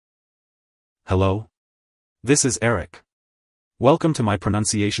Hello? This is Eric. Welcome to my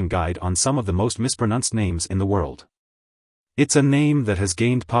pronunciation guide on some of the most mispronounced names in the world. It's a name that has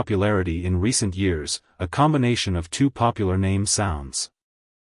gained popularity in recent years, a combination of two popular name sounds.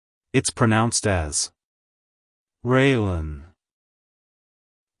 It's pronounced as Raelynn,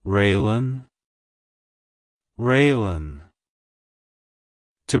 Raelynn, Raelynn.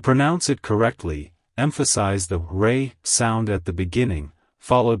 To pronounce it correctly, emphasize the ray sound at the beginning,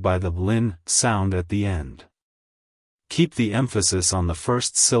 followed by the lynn sound at the end. Keep the emphasis on the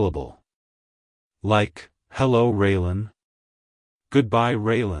first syllable. Like, hello Raelynn. Goodbye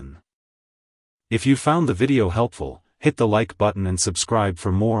Raelynn. If you found the video helpful, hit the like button and subscribe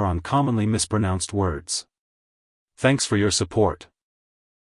for more on commonly mispronounced words. Thanks for your support.